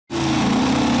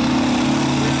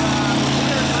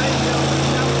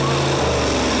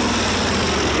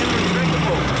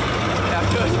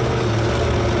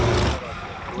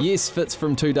Yes, Fitz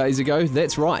from 2 days ago,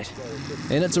 that's right.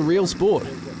 And it's a real sport.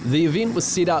 The event was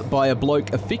set up by a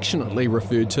bloke affectionately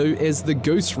referred to as the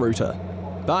Gooserooter.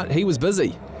 But he was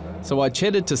busy, so I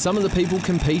chatted to some of the people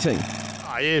competing.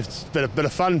 Oh yeah, it's a bit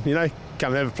of fun, you know.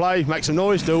 Come and have a play, make some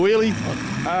noise, do a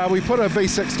wheelie. We put a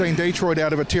V16 Detroit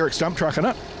out of a Terex dump truck in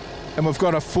it, and we've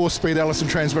got a 4-speed Allison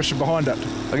transmission behind it.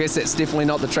 I guess that's definitely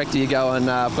not the tractor you go and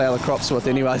plough the crops with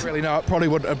anyway. Really, no, it probably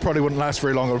wouldn't last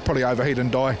very long. It would probably overheat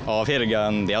and die. Oh, I've had to go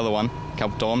on the other one a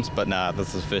couple times, but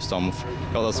this is the first time we've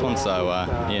got this one, so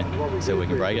yeah, see if we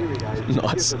can break it.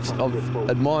 Nice. I've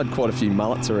admired quite a few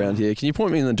mullets around here. Can you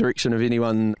point me in the direction of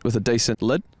anyone with a decent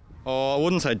lid? Oh, I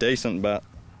wouldn't say decent, but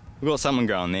we've got something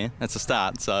growing there. That's a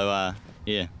start, so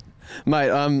yeah.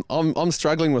 Mate, I'm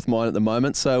struggling with mine at the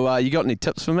moment, so you got any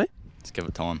tips for me? Let's give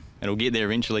it time. It'll get there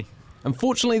eventually.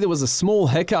 Unfortunately, there was a small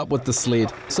hiccup with the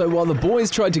sled, so while the boys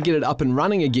tried to get it up and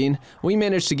running again, we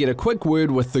managed to get a quick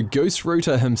word with the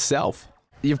Gooserooter himself.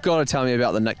 You've got to tell me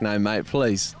about the nickname, mate,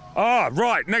 please. Oh,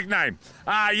 right, nickname.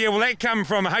 Yeah, well, that come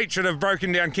from a hatred of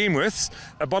broken down Kenworths,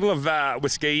 a bottle of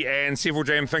whiskey and several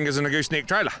jam fingers in a gooseneck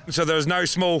trailer. So there was no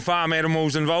small farm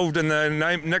animals involved in the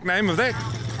nickname of that.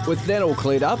 With that all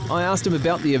cleared up, I asked him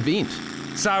about the event.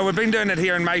 So we've been doing it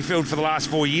here in Mayfield for the last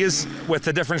 4 years with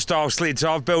the different style sleds.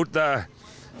 So I've built the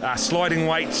sliding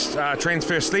weight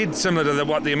transfer sled, similar to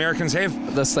what the Americans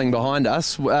have. This thing behind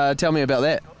us, tell me about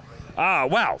that.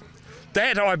 Well,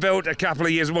 that I built a couple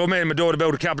of years, well, me and my daughter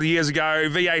built a couple of years ago,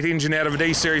 V8 engine out of a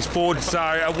D-Series Ford. So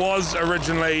it was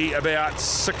originally about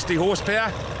 60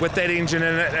 horsepower. With that engine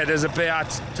in it, it is about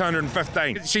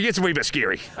 215. She gets a wee bit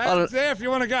scary. Hey, there, if you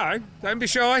want to go, don't be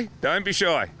shy, don't be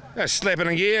shy. Just slap it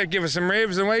in gear, give us some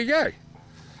revs, and away you go.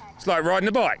 It's like riding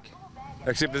a bike,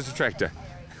 except it's a tractor.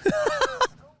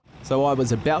 So I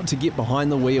was about to get behind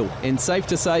the wheel, and safe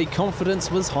to say, confidence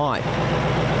was high.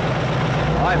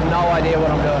 I have no idea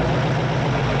what I'm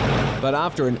doing. But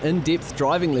after an in-depth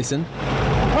driving lesson,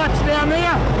 Clutch down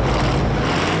there!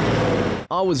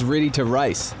 I was ready to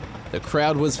race. The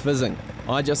crowd was fizzing.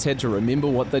 I just had to remember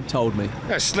what they'd told me.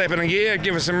 Just slap it in gear,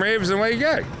 give us some revs, and away you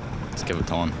go. Let's give it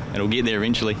time. It'll get there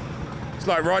eventually. It's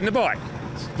like riding a bike.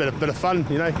 It's a bit of fun,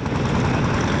 you know.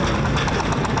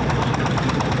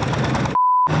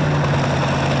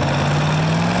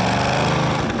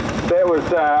 That was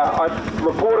a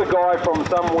reporter guy from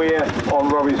somewhere on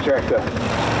Robbie's tractor.